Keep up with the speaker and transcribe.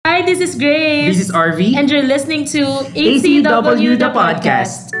Hi, this is Grace. This is Arvy. And you're listening to ACW the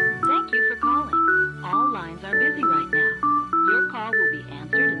Podcast. Thank you for calling. All lines are busy right now. Your call will be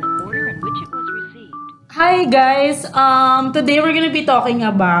answered in the order in which it was received. Hi guys, today we're gonna be talking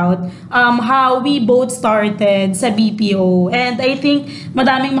about how we both started sa BPO. And I think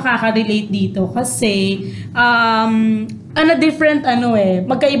madaming makaka-relate dito kasi different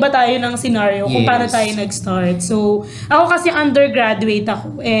magkaiba tayo ng scenario kung paano tayo nag-start. So, ako kasi undergraduate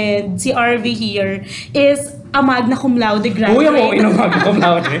ako and si Arvy here is a magna cum laude graduate. Uy, ako ng magna cum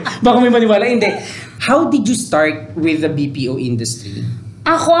laude. Baka may maniwala. Hindi. How did you start with the BPO industry?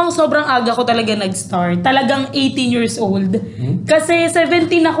 Ako, ang sobrang aga ko talaga nag-start. Talagang 18 years old. Kasi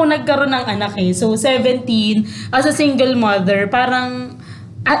 17 ako nagkaroon ng anak eh. So, 17, as a single mother, parang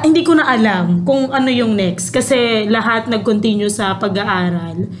hindi ko na alam kung ano yung next. Kasi lahat nag-continue sa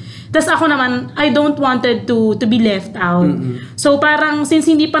pag-aaral. Tapos ako naman, I don't wanted to be left out. So, parang since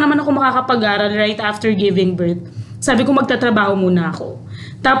hindi pa naman ako makakapag-aral right after giving birth, sabi ko magtatrabaho muna ako.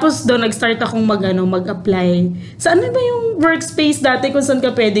 Tapos doon nag-start akong mag-apply. Sa ano ba yung workspace dati kung saan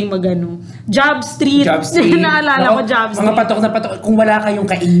ka pwedeng Job Street. Job Street. Naalala ko Job Street. Mga patok na patok. Kung wala kayong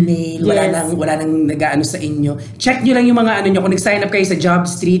ka-email, wala nang nag-aano sa inyo, check nyo lang yung mga kung nag-sign up kayo sa Job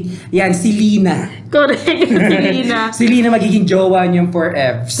Street, yan, si Lina. Correct, si Lina. Si Lina magiging jowa niyang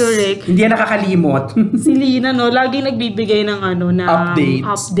 4Fs. Correct. Hindi yan nakakalimot. Si Lina, laging nagbibigay ng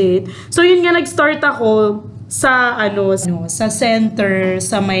update. So yun nga, nag-start ako sa sa center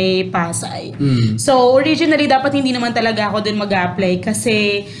sa may Pasay. So originally dapat hindi naman talaga ako doon mag-apply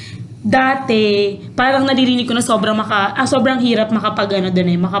kasi dati parang naririnig ko na sobrang hirap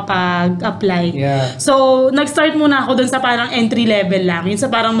makapag-apply. Yeah. So nag-start muna ako doon sa parang entry level lang, yun sa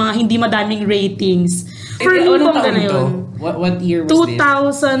parang mga hindi madaming ratings. For me yun. What year was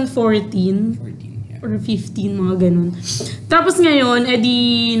 2014. Or 15, mga ganun. Tapos ngayon,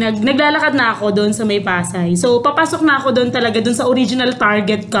 naglalakad na ako doon sa may Pasay. So, papasok na ako doon talaga, doon sa original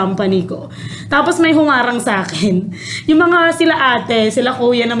target company ko. Tapos may humarang sa akin. Yung mga sila ate, sila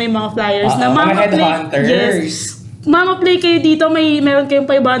kuya na may mga flyers na mga headhunters. Yes. Mama, play kayo dito, meron kayong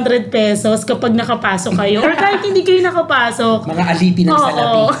 500 pesos kapag nakapasok kayo. Or kahit hindi kayo nakapasok. Mga alipin ng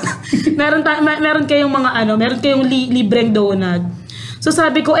salapi. meron kayong meron kayong libreng donut. So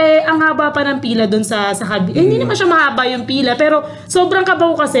sabi ko, ang haba pa ng pila doon sa kabila. Hindi naman siya mahaba yung pila, pero sobrang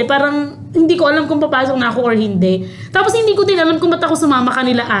kabaw kasi, parang hindi ko alam kung papasok na ako or hindi. Tapos hindi ko din alam kung ba't ako sumama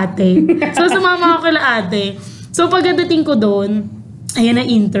kanila ate. So sumama ako kila ate. So pagdating ko doon, ayan na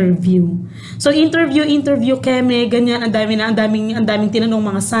interview. So interview keme, ganyan, ang daming tinanong,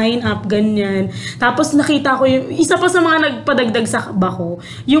 mga sign up, ganyan. Tapos nakita ko yung isa pa sa mga nagpadagdag sa kaba ko,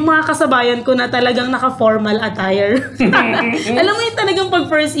 yung mga kasabayan ko na talagang naka-formal attire. Alam mo yung talagang pag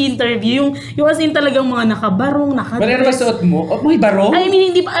first interview, yung as in talagang mga nakabarong, Ano ba suot mo? May barong? I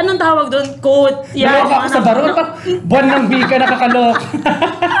mean, hindi pa, anong tawag doon? Coat. Yan. Nalok ako sa barong? Buwan ng bika, nakakalok.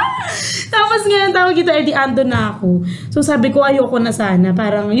 Tapos ngayon, tawag ito, ando na ako. So sabi ko, ayoko na sana.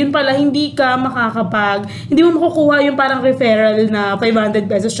 Parang, yun pala, hindi mo makukuha yung parang referral na 500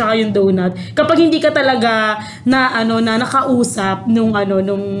 pesos tsaka yung donut kapag hindi ka talaga na nakausap nung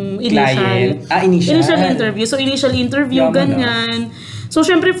initial interview. So initial interview, ganyan. So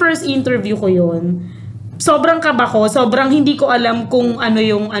syempre first interview ko yun. Sobrang kaba ko, sobrang hindi ko alam kung ano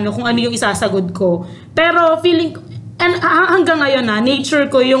yung isasagot ko. Pero feeling hanggang ngayon nature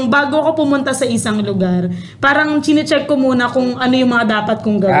ko yung bago ako pumunta sa isang lugar, parang chine-check ko muna kung ano yung mga dapat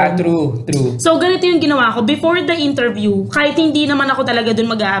kong gawin. True. So ganito yung ginawa ko. Before the interview, kahit hindi naman ako talaga dun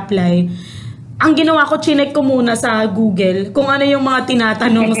mag-a-apply, ang ginawa ko, chinek ko muna sa Google kung ano yung mga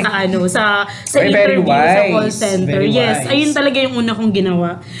tinatanong sa interview sa call center. Yes, ayun talaga yung una kong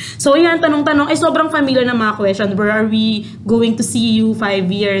ginawa. So yan, tanong-tanong, sobrang familiar na mga question. Where are we going to see you 5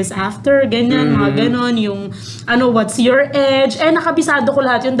 years after? Ganyan, mga ganon. Yung, what's your age? Nakabisado ko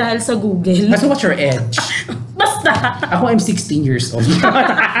lahat yun dahil sa Google. So what's your age? Basta! Ako, I'm 16 years old.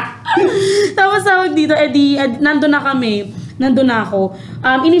 Tapos tawag dito, nandun na ako.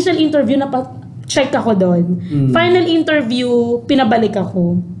 Initial interview, check ako doon. Final interview, pinabalik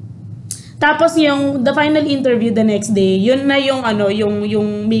ako. Tapos the final interview the next day, yun na yung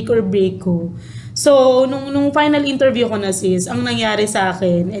make or break ko. So, nung final interview ko na sis, ang nangyari sa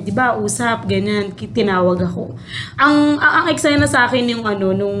akin, di ba, usap, ganyan, tinawag ako. Ang eksena sa akin yung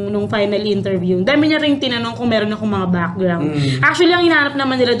nung final interview. Dami niya ring tinanong kung meron akong mga background. Actually, ang hinahanap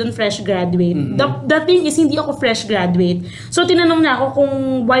naman nila doon fresh graduate. The thing is, hindi ako fresh graduate. So, tinanong niya ako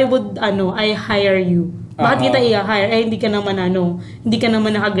kung why would I hire you? Bakit kita i-hire? Hindi ka naman hindi ka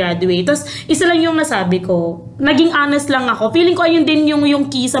naman nakagraduate. Tapos, isa lang yung nasabi ko, naging honest lang ako. Feeling ko ayun din yung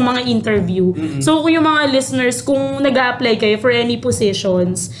key sa mga interview. So, kung yung mga listeners, kung nag-a-apply kayo for any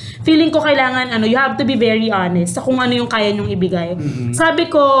positions, feeling ko kailangan, you have to be very honest sa kung ano yung kaya nyong ibigay. Sabi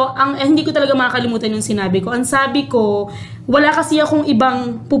ko, hindi ko talaga makakalimutan yung sinabi ko. Ang sabi ko, wala kasi akong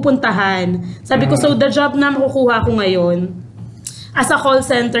ibang pupuntahan. Sabi ko, so the job na makukuha ko ngayon, as a call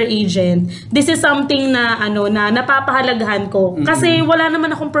center agent, this is something na na napapahalagahan ko kasi wala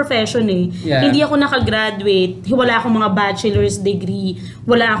naman akong profession Hindi ako nakagraduate, wala akong mga bachelor's degree,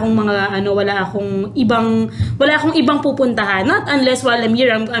 wala akong ibang pupuntahan, not unless while I'm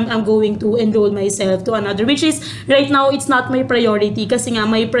here I'm going to enroll myself to another, which is right now it's not my priority kasi nga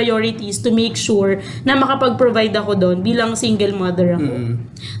my priority is to make sure na makapag-provide ako doon bilang single mother ako.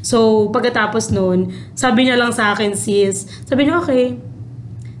 So pagkatapos noon, sabi niya lang sa akin, sis, sabi niya okay.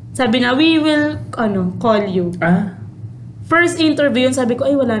 Sabi na, we will, call you. First interview yun, sabi ko,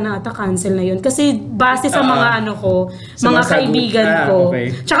 ay wala na ata, cancel na yun. Kasi base sa mga mga kaibigan ko.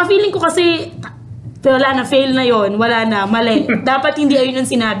 Okay. Tsaka feeling ko kasi, wala na, fail na yun, wala na, mali. Dapat hindi ayun yung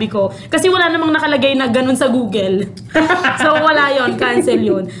sinabi ko. Kasi wala namang nakalagay na ganun sa Google. So wala yun, cancel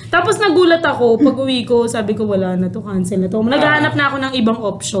yun. Tapos nagulat ako, pag uwi ko, sabi ko, wala na to, cancel na to. Naghahanap na ako ng ibang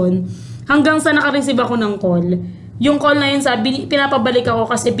option. Hanggang sa nakareceive ako ng call. Yung call na yun, pinapabalik ako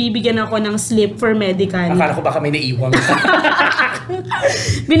kasi bibigyan ako ng slip for medical. Akala ko baka may naiwang.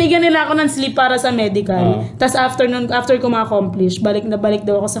 Binigyan nila ako ng slip para sa medical. Tapos after ko ma-accomplish, balik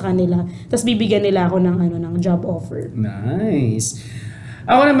daw ako sa kanila. Tapos bibigyan nila ako ng job offer. Nice.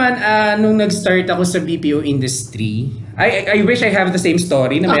 Ako naman, nung nag-start ako sa BPO industry, I wish I have the same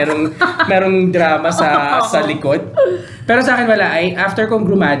story na merong drama sa likod. Pero sa akin wala. After kong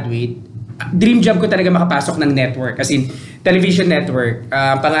graduate, dream job ko talaga makapasok ng network. Kasi television network.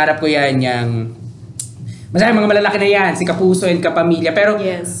 Pangarap ko yan yung masaya mga malalaki na yan, si Kapuso and Kapamilya. Pero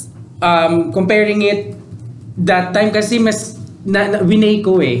yes. Comparing it that time kasi mas winay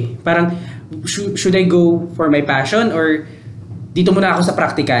ko Parang should I go for my passion or dito muna ako sa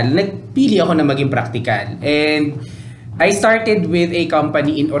practical? Nagpili ako na maging practical. And I started with a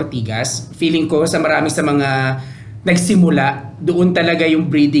company in Ortigas. Feeling ko sa marami sa mga nagsimula, doon talaga yung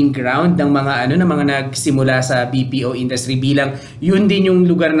breeding ground ng mga ng mga nagsimula sa BPO industry bilang yun din yung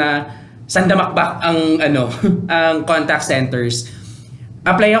lugar na sandamakbak ang ang contact centers.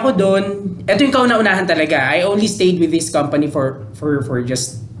 Apply ako doon. Ito yung kauna-unahan talaga. I only stayed with this company for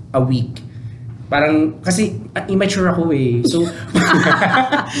just a week. Parang kasi immature ako So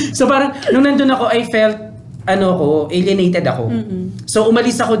so parang nung nandun ako, I felt alienated ako. So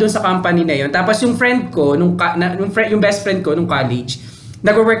umalis ako doon sa company na 'yon. Tapos yung friend ko yung best friend ko nung college,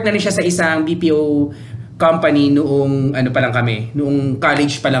 nagwo-work na rin siya sa isang BPO company noong noong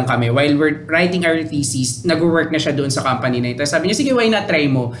college pa lang kami. While we're writing our thesis, nagwo-work na siya doon sa company na 'yon. Tapos sabi niya, sige, why not try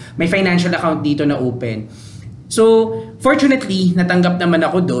mo? May financial account dito na open. So fortunately, natanggap naman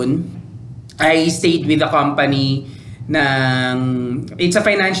ako doon. I stayed with the company it's a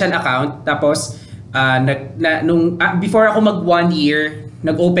financial account. Tapos before ako mag 1 year,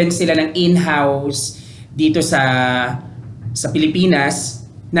 nag-open sila ng in-house dito sa Pilipinas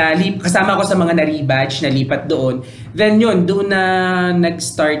na kasama ko sa mga na-rebadge, nalipat doon. Then doon na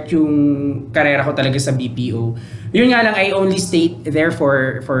nag-start yung karera ko talaga sa BPO. Yun nga lang, I only stayed there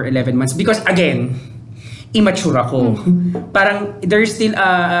for 11 months because again, immature ako. Parang there's still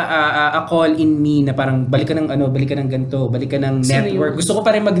a call in me na parang balik ka ng ganito, balik ka ng network. Gusto ko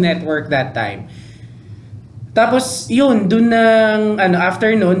pa rin mag-network that time. Tapos doon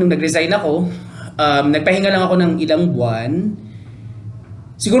after nung nag-resign ako, nagpahinga lang ako ng ilang buwan.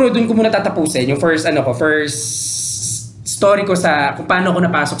 Siguro doon ko muna tatapusin yung first story ko sa kung paano ako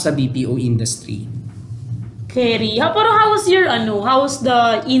napasok sa BPO industry. Kerry, pero how's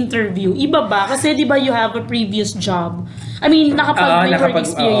the interview? Iba ba? Kasi di ba you have a previous job? I mean, may work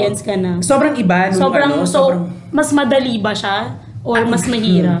experience ka na. Sobrang iba. Sobrang mas madali ba siya? Or mas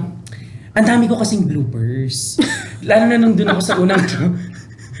mahirap? Ang dami ko kasing bloopers. Lalo na nung doon ako sa unang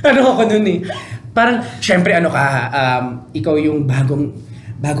ako nun Parang, syempre ikaw yung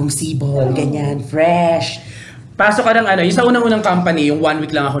bagong sibol, ganyan, fresh. Pasok ka ng yung sa unang company, yung 1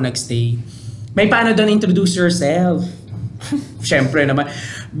 week lang ako nagstay. May paano doon introduce yourself. Syempre naman.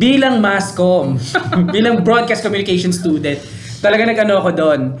 Bilang masscom, bilang broadcast communication student, talaga ako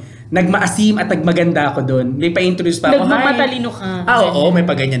doon. Nagmaasim at nagmaganda ako doon. May pa-introduce pa ako. Nagmatalino ka. Oo, may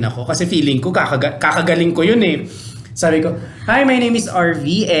paganyan ako. Kasi feeling ko, kakagaling ko yun Sabi ko, hi, my name is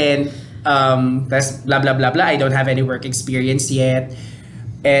Arvy and blah, blah, blah, blah. I don't have any work experience yet.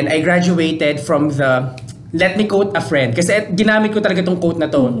 And I graduated from the let me quote a friend. Kasi ginamit ko talaga tong quote na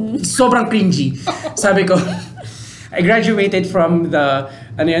to. Sobrang cringy. Sabi ko, I graduated from the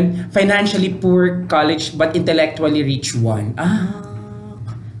financially poor college but intellectually rich one.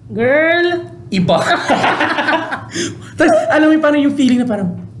 Girl! Iba. Tapos, alam mo parang yung feeling na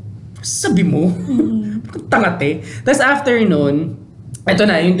parang, sabi mo? Tangate. Tapos after nun, eto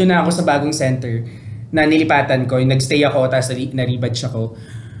na, yun doon na ako sa bagong center na nilipatan ko, yung nagstay ako, tapos na-rebadge ako.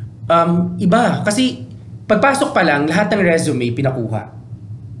 Iba. Kasi, pagpasok pa lang, lahat ng resume pinakuha.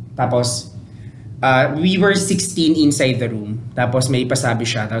 Tapos, we were 16 inside the room. Tapos may pasabi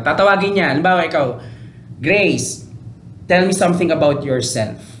siya. Tatawagin niya. Halimbawa, ikaw, Grace, tell me something about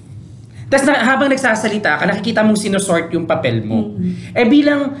yourself. Tapos habang nagsasalita ka, nakikita mong sinosort yung papel mo.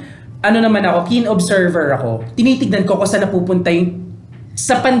 Bilang, naman ako, keen observer ako, tinitignan ko kung saan napupunta yung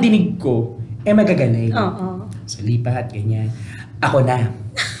sa pandinig ko, magagaling. So, lipat, ganyan. Ako na.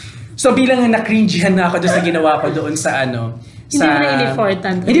 So, bilang na-cringehan na ako doon sa ginawa ko doon sa Hindi mo na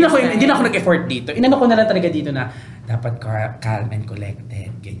in-effortan. Hindi na ako nag-effort dito. Inano ko na lang talaga dito na dapat calm and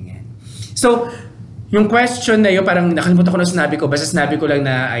collected, ganyan. So, yung question na yun, parang nakalimutan ko na sinabi ko. Basta sinabi ko lang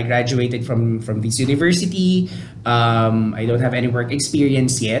na I graduated from this university. I don't have any work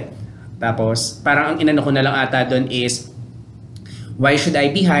experience yet. Tapos, parang ang inano ko na lang ata doon is, why should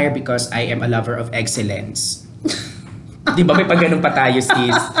I be hired? Because I am a lover of excellence. Di ba may pag ganun pa tayo,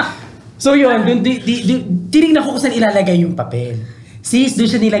 sis? So yun, tinignan ko kung saan ilalagay yung papel. Sis, doon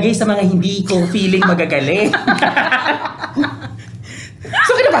siya nilagay sa mga hindi ko feeling magagaling.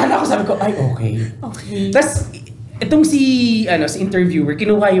 So kinabahan ako, sabi ko, ay okay. Tapos, itong si interviewer,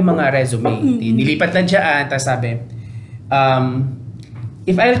 kinuha yung mga resume. Nilipat lang siya, tapos sabi,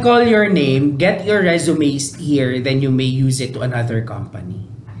 if I'll call your name, get your resumes here, then you may use it to another company.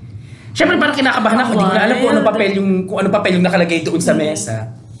 Siyempre parang kinakabahan ako, hindi ko na alam kung anong papel yung nakalagay doon sa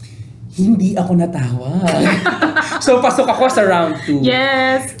mesa. Hindi ako natawag. So pasok ako sa round 2.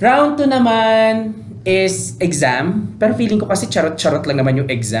 Yes! Round 2 naman is exam. Pero feeling ko kasi charot-charot lang naman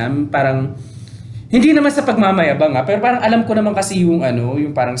yung exam. Parang, hindi naman sa pagmamayabang pero parang alam ko naman kasi yung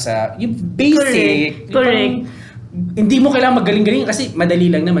yung parang yung basic. Correct. Hindi mo kailangan magaling-galing kasi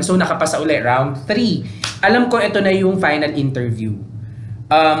madali lang naman. So nakapasa ulit, round 3. Alam ko ito na yung final interview.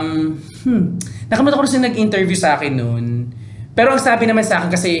 Nakalimutan ko rin nag-interview sa akin noon. Pero ang sabi naman sa akin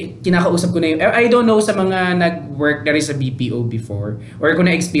kasi kinakausap ko na yung, I don't know sa mga nag-work na rin sa BPO before or kung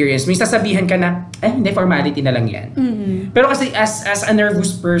na-experience, may sasabihan ka na, hindi, formality na lang yan. Pero kasi as a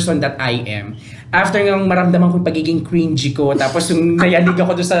nervous person that I am, after ng maramdaman ko pagiging cringy ko, tapos yung nayanig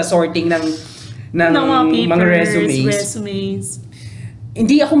ako doon sa sorting ng mga resumes.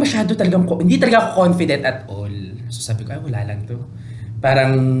 Hindi ako masyado hindi talaga ako confident at all. So sabi ko, wala lang to.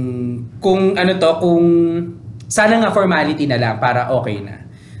 Parang, kung sana nga formality na lang para okay na.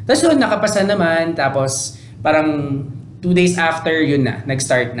 Tapos yun, nakapasa naman. Tapos parang 2 days after yun na,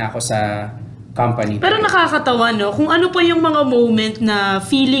 nag-start na ako sa company. Pero nakakatawa, no? Kung ano pa yung mga moment na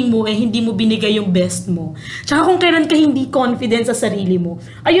feeling mo hindi mo binigay yung best mo. Tsaka kung kailan ka hindi confident sa sarili mo.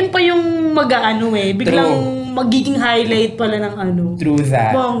 Ayun pa yung biglang magiging highlight pala ng True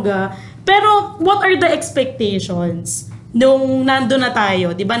that. Bongga. Pero what are the expectations nung nando na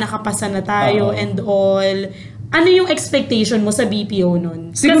tayo? Diba nakapasa na tayo and all. Ano yung expectation mo sa BPO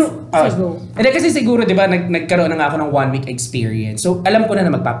nun? Siguro, kasi siguro, di ba, nagkaroon na nga ako ng 1 week experience. So, alam ko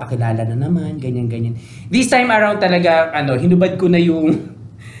na magpapakilala na naman, ganyan. This time around talaga, hinubad ko na yung...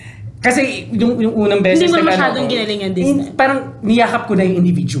 Kasi yung unang beses... Hindi mo masyadong ginalingan this time. Parang niyakap ko na yung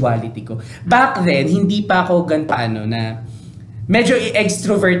individuality ko. Back then, hindi pa ako na... Medyo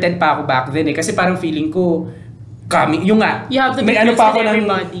extroverted pa ako back then Kasi parang feeling ko... yung nga, you have to may pa ako ng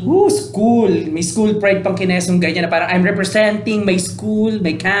school. May school pride pang kinesong ganyan na parang I'm representing my school,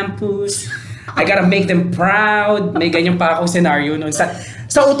 my campus. I gotta make them proud. May ganyan pa akong scenario noon.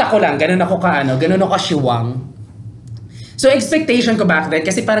 Sa utak ko lang, ganun ako kashiwang. So expectation ko back then,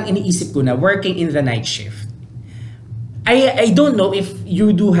 kasi parang iniisip ko na working in the night shift. I don't know if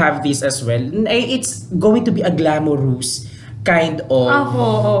you do have this as well. It's going to be a glamorous kind of...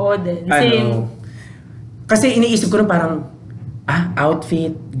 Oo din. Same. Kasi iniisip ko na parang,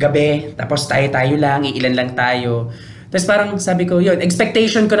 outfit, gabi, tapos tayo lang, iilan lang tayo. Tapos parang sabi ko, yun,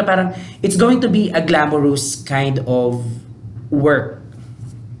 expectation ko na parang, it's going to be a glamorous kind of work.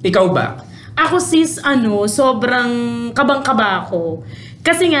 Ikaw ba? Ako sis, sobrang kabang-kaba ako.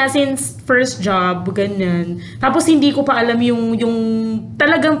 Kasi nga, since first job, ganyan. Tapos hindi ko pa alam yung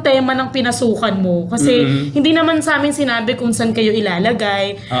talagang tema ng pinasukan mo. Kasi hindi naman sa amin sinabi kung saan kayo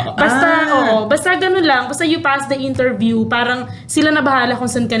ilalagay. Basta ganun lang. Basta you pass the interview, parang sila na bahala kung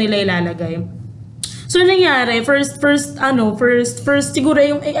saan kanila ilalagay. So nangyari, first siguro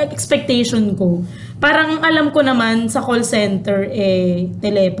yung expectation ko parang alam ko naman sa call center,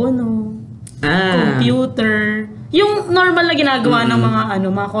 telepono, computer, yung normal na ginagawa ng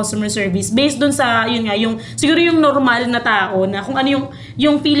mga customer service based dun sa yun nga yung siguro yung normal na tao na kung ano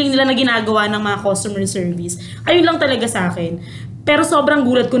yung feeling nila na ginagawa ng mga customer service. Ayun lang talaga sa akin. Pero sobrang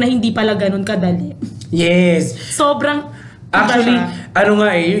gulat ko na hindi pala ganun kadali. Yes. Sobrang actually,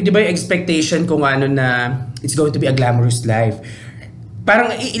 di ba yung expectation ko na it's going to be a glamorous life.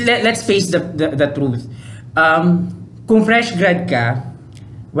 Parang let's face the truth. Kung fresh grad ka,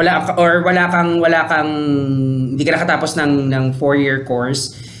 wala kang hindi ka nakatapos ng 4-year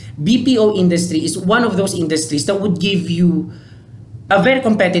course, BPO industry is one of those industries that would give you a very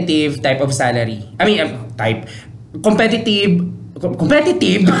competitive type of salary. I mean, competitive.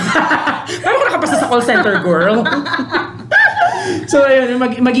 Paano ko nakapasa sa call center, girl? So ayun,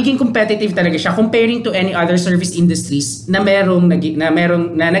 magiging competitive talaga siya comparing to any other service industries na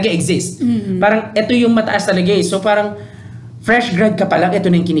nag-exist. Parang ito yung mataas talaga eh. So parang fresh grad ka pa lang, ito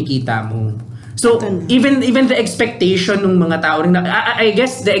na yung kinikita mo. So even the expectation ng mga tao rin, I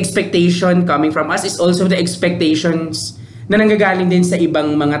guess the expectation coming from us is also the expectations na nanggagaling din sa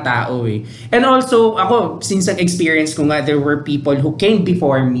ibang mga tao eh. And also ako, since ang experience ko nga, there were people who came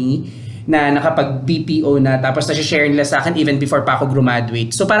before me na nakapag-BPO na tapos na-share nila sa akin even before pa ako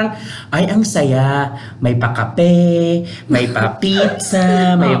graduate. So parang, ay ang saya, may pa-kape, may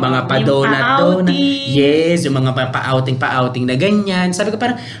pa-pizza, may mga pa-donut. Yes, yung mga pa-outing na ganyan. Sabi ko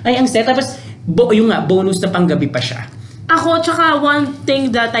parang, ay ang saya. Tapos, yung nga, bonus na panggabi pa siya. Ako, tsaka one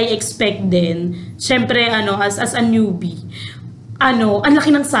thing that I expect din, syempre, as a newbie, ang laki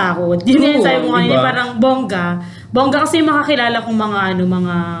ng sahod. Yun yung sabi mo kanina, parang bongga. Bongga kasi makakilala kong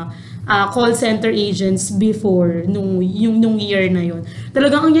mga call center agents before nung year na yun.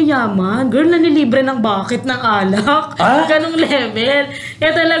 Talagang ang yayaman. Girl, nanilibre ng bucket ng alak. Ganong level.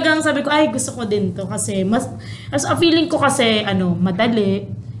 Kaya talagang sabi ko, ay gusto ko din to kasi as a feeling ko kasi madali.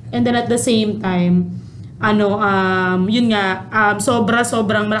 And then at the same time, yun nga,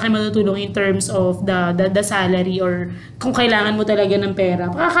 sobrang malaki matutulong in terms of the salary or kung kailangan mo talaga ng pera.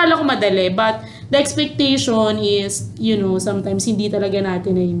 Akala ko madali, but the expectation is, sometimes hindi talaga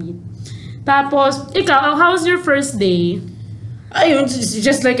natin na-meet. Tapos, ikaw, how's your first day? Ayun,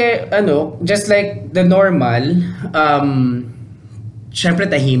 just like the normal, syempre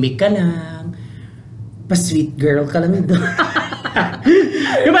tahimik ka lang, pa-sweet girl ka lang doon.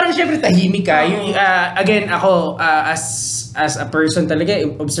 Yung parang syempre tahimik ka. Again, ako, as a person talaga,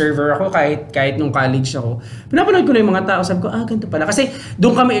 observer ako kahit nung college ako. Pinapanood ko na yung mga tao, sabi ko, ganito pala. Kasi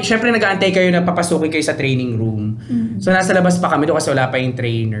doon kami, syempre nag-aantay kayo na papasukin kayo sa training room. So nasa labas pa kami doon kasi wala pa yung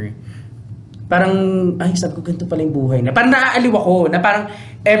trainer. Parang, sabi ko, ganito pala yung buhay na. Parang naaaliw ako, na parang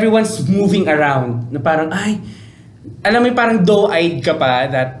everyone's moving around. Na parang, alam mo parang doe-eyed ka pa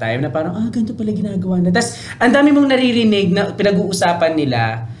that time, na parang, ganito pala ginagawa na. Tapos, ang dami mong naririnig na pinag-uusapan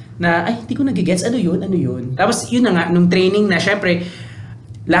nila, na, hindi ko nagigets, ano yun? Tapos, yun na nga, nung training na, syempre,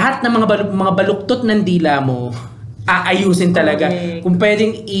 lahat ng mga baluktot ng dila mo, aayusin talaga. Okay.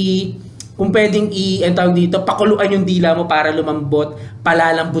 Kung pwedeng ang tawag dito, pakuluan yung dila mo para lumambot,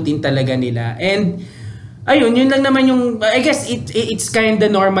 palalambutin talaga nila. And, ayun, yun lang naman yung, I guess it's kinda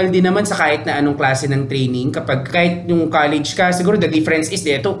normal din naman sa kahit na anong klase ng training. Kahit yung college ka, siguro the difference is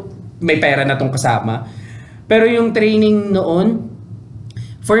dito, may pera na tong kasama. Pero yung training noon,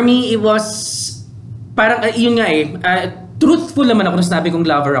 for me, it was, parang, yun nga truthful naman ako na sinabi kong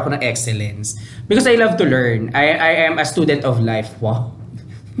lover ako ng excellence. Because I love to learn. I am a student of life. Wow.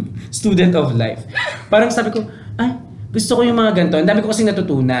 Student of life. Parang sabi ko, gusto ko yung mga ganito. Ang dami ko kasing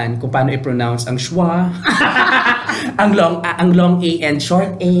natutunan kung paano i-pronounce ang schwa, ang long A and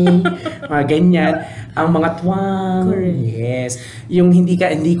short A, mga ganyan, ang mga twang. Correct. Yes. Yung hindi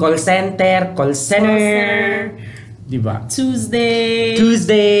call center. Diba? Tuesday.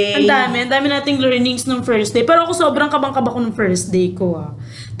 Ang dami nating learnings nung first day. Pero ako sobrang kabang-kaba ko nung first day ko.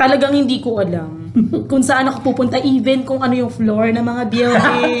 Talagang hindi ko alam kung saan ako pupunta, even kung ano yung floor ng mga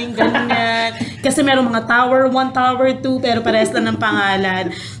building, ganyan. Kasi meron mga tower 1, tower 2, pero parehas lang ng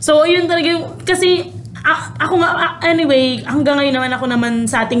pangalan. So, yun talaga yung, kasi ako nga, anyway, hanggang ngayon ako naman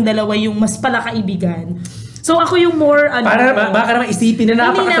sa ating dalawa yung mas palakaibigan. So, ako yung more, baka naman isipin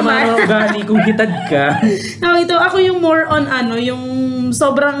na napakasama ng ugali kung hitad ka. Ako yung more on, yung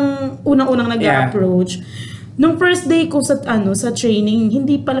sobrang unang-unang nag-approach. Nung first day ko sa training,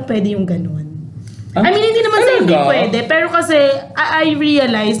 hindi pala pwede yung ganun. I mean, hindi naman sa hindi pwede, pero kasi I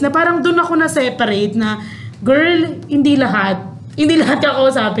realized na parang doon ako na-separate na, girl, hindi lahat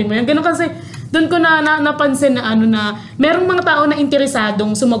kakausapin mo yan. Ganun kasi, doon ko na napansin na na merong mga tao na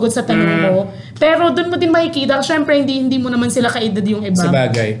interesadong sumagot sa tanong mo, Pero doon mo din makikita, syempre hindi mo naman sila kaedad yung iba.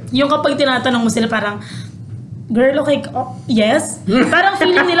 Sabagay. Yung kapag tinatanong mo sila parang, girl, okay, yes? Parang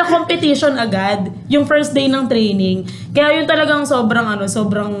feeling nila competition agad. Yung first day ng training. Kaya yun talagang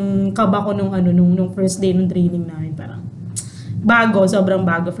sobrang kaba ko nung first day ng training namin. Parang, sobrang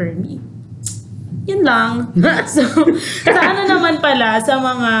bago for me. Yun lang. So, sa ano naman pala, sa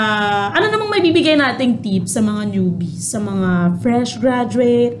mga, ano namang may bibigay nating tips sa mga newbies, sa mga fresh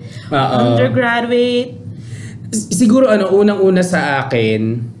graduate, undergraduate? Siguro unang-una sa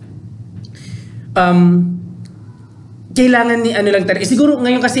akin, kailangan ni lang talaga. Siguro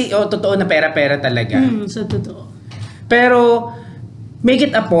ngayon kasi, totoo na pera-pera talaga. So, totoo. Pero, make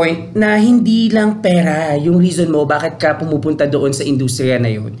it a point na hindi lang pera yung reason mo bakit ka pumupunta doon sa industriya na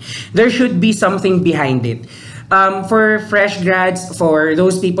yun. There should be something behind it. For fresh grads, for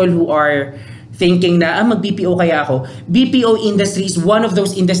those people who are thinking na, mag-BPO kaya ako, BPO industry is one of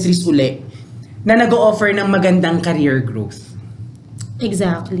those industries uli na nag-o-offer ng magandang career growth.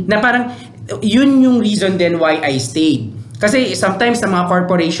 Exactly. Na parang, yun yung reason then why I stayed. Kasi sometimes sa mga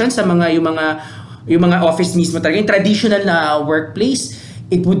corporations, sa mga yung mga office mismo talaga, yung traditional na workplace,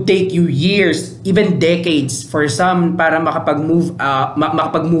 it would take you years, even decades for some para makapag-move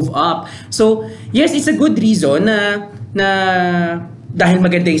up. So, yes, it's a good reason na dahil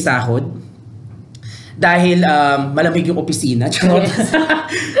maganda yung sahod, dahil malamig yung opisina,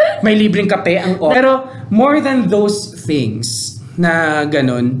 may libreng kape ang office. Pero more than those things na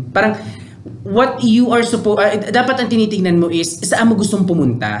ganun, parang what you are dapat ang tinitingnan mo is saan mo gustong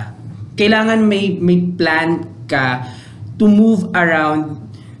pumunta. Kailangan may plan ka to move around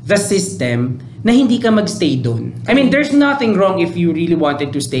the system na hindi ka magstay doon. I mean, there's nothing wrong if you really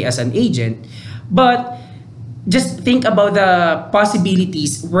wanted to stay as an agent, but just think about the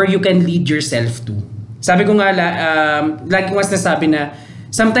possibilities where you can lead yourself to. Sabi ko nga, lagi mas nasabi na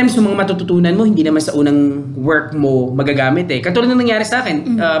sometimes yung mga matututunan mo, hindi naman sa unang work mo magagamit eh. Katulad ng nangyari sa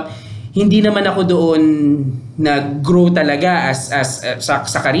akin, hindi naman ako doon nag-grow talaga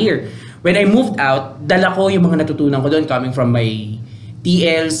sa career. When I moved out, dala ko yung mga natutunan ko doon coming from my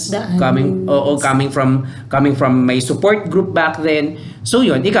TLs, coming from my support group back then. So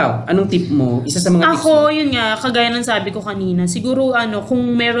yun, ikaw, anong tip mo? Isa sa mga tips mo? Ako, yun nga, kagaya ng sabi ko kanina, siguro kung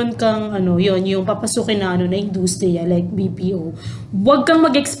meron kang yung papasukin na na industriya like BPO, huwag kang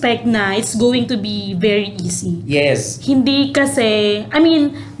mag-expect na it's going to be very easy. Yes. Hindi kasi, I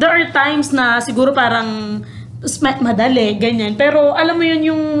mean, there are times na siguro parang madali, ganyan. Pero alam mo yun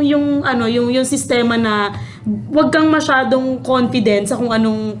yung sistema na wag kang masyadong confident sa kung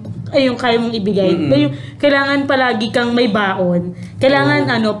anong yung kaya mong ibigay. Kailangan palagi kang may baon.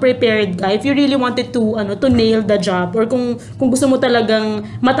 Kailangan prepared ka if you really wanted to nail the job or kung gusto mo talagang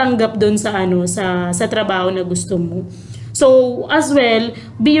matanggap doon sa trabaho na gusto mo. So, as well,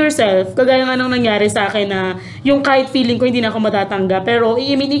 be yourself. Kagaya nga nung nangyari sa akin na yung kahit feeling ko hindi na ako matatanggap. Pero,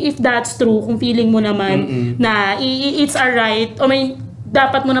 I mean, if that's true, kung feeling mo naman na it's alright, o may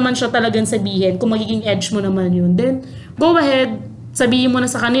dapat mo naman siya talagang sabihin, kung magiging edge mo naman yun, then go ahead, sabihin mo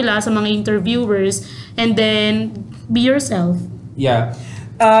na sa kanila, sa mga interviewers, and then be yourself. Yeah.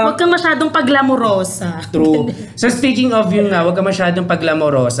 Huwag kang masyadong paglamorosa. True. So speaking of yun nga, huwag kang masyadong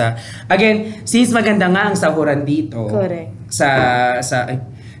paglamorosa. Again, since maganda nga ang sahuran dito, correct,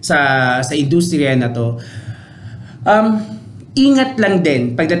 sa industriya na to, ingat lang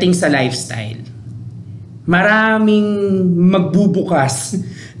din pagdating sa lifestyle. Maraming magbubukas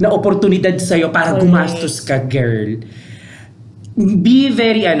na oportunidad sa'yo para gumastos ka, girl. Be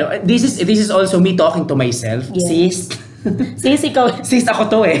very this is also me talking to myself. Sis. Sis, ikaw. Sis, ako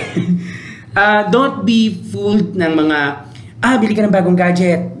to eh. Don't be fooled ng mga, bili ka ng bagong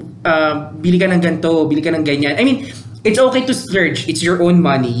gadget, bili ka ng ganito, bili ka ng ganyan. I mean, it's okay to splurge. It's your own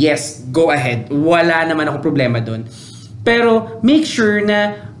money. Yes, go ahead. Wala naman akong problema doon. Pero make sure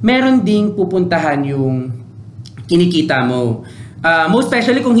na meron ding pupuntahan yung kinikita mo. Most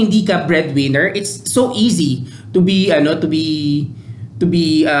especially kung hindi ka breadwinner, it's so easy to be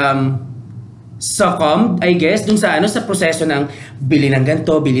succumbed, I guess, dun sa proseso ng bili ng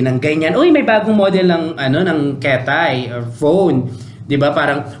ganito, bili ng ganyan. Uy, may bagong model ng ketay or phone. 'Di ba?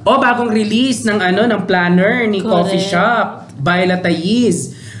 Parang bagong release ng ng planner ni coffee shop, by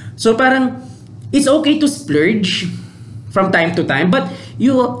Latayis. So parang it's okay to splurge from time to time, but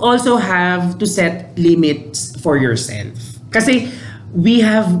you also have to set limits for yourself. Kasi we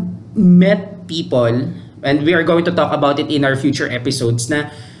have met people, and we are going to talk about it in our future episodes, na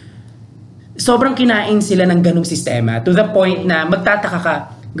sobrang kinain sila ng ganung sistema to the point na magtataka ka,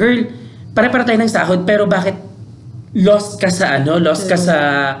 girl, pare-pare tayo ng sahod pero bakit lost ka sa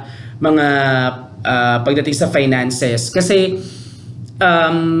mga pagdating sa finances? Kasi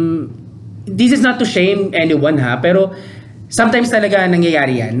this is not to shame anyone ha, pero sometimes talaga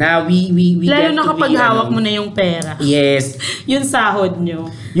nangyayari yan na we Lalo get na to kapag be, hawak mo na yung pera. Yes. Yung sahod nyo.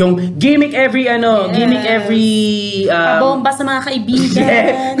 Yung gimmick every gimmick every Pabomba sa mga kaibigan.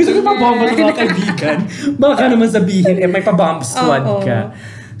 yeah. Gusto ko pabomba sa mga kaibigan. Baka naman sabihin may pabomb squad ka.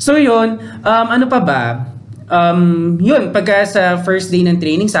 So yun, ano pa ba? Yun, pagka sa first day ng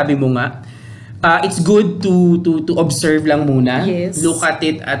training, sabi mo nga, it's good to observe lang muna. Yes. Look at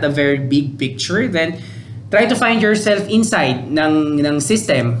it at a very big picture. Then, try to find yourself inside ng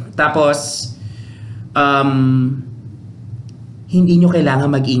system. Tapos, hindi nyo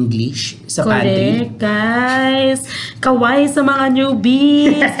kailangan mag-English sa pantry. Correct, guys. Kaway sa mga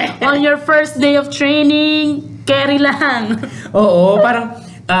newbies. On your first day of training, carry lang. Oo, parang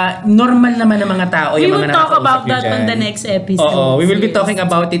normal naman ng mga tao We yung will mga talk nakakausap about nyo that dyan. on the next episode. Oo, we will be Yes. talking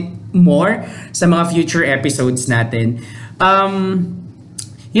about it more sa mga future episodes natin.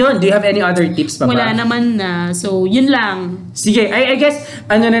 Yun, do you have any other tips pa ba? Wala naman na. So, yun lang. Sige, I guess,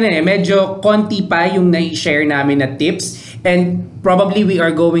 medyo konti pa yung na-share namin na tips. And probably we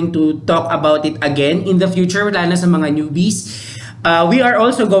are going to talk about it again in the future, lalo na sa mga newbies. We are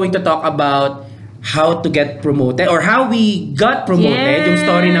also going to talk about how to get promoted or how we got promoted, Yes, yung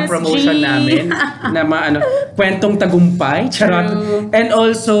story ng promotion G. namin na kwentong tagumpay, charot. True. And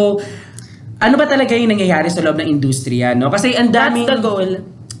also, ano ba talaga yung nangyayari sa loob ng industriya, no? Kasi ang daming That's the goal.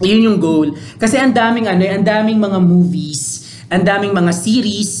 Yun yung goal. Kasi ang daming mga movies, ang daming mga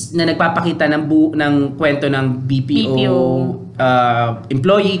series na nagpapakita ng kwento ng BPO.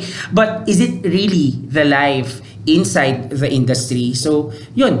 Employee. But is it really the life inside the industry? So,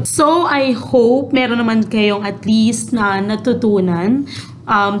 yun. So, I hope meron naman kayong at least na natutunan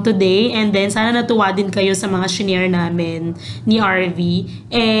today. And then, sana natuwa din kayo sa mga shinare namin ni Arvy.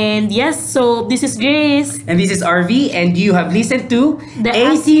 And yes, so this is Grace. And this is Arvy, and you have listened to The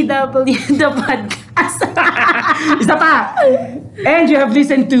ACW, the podcast. Isa pa! And you have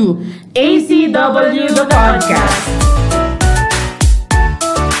listened to ACW, the podcast.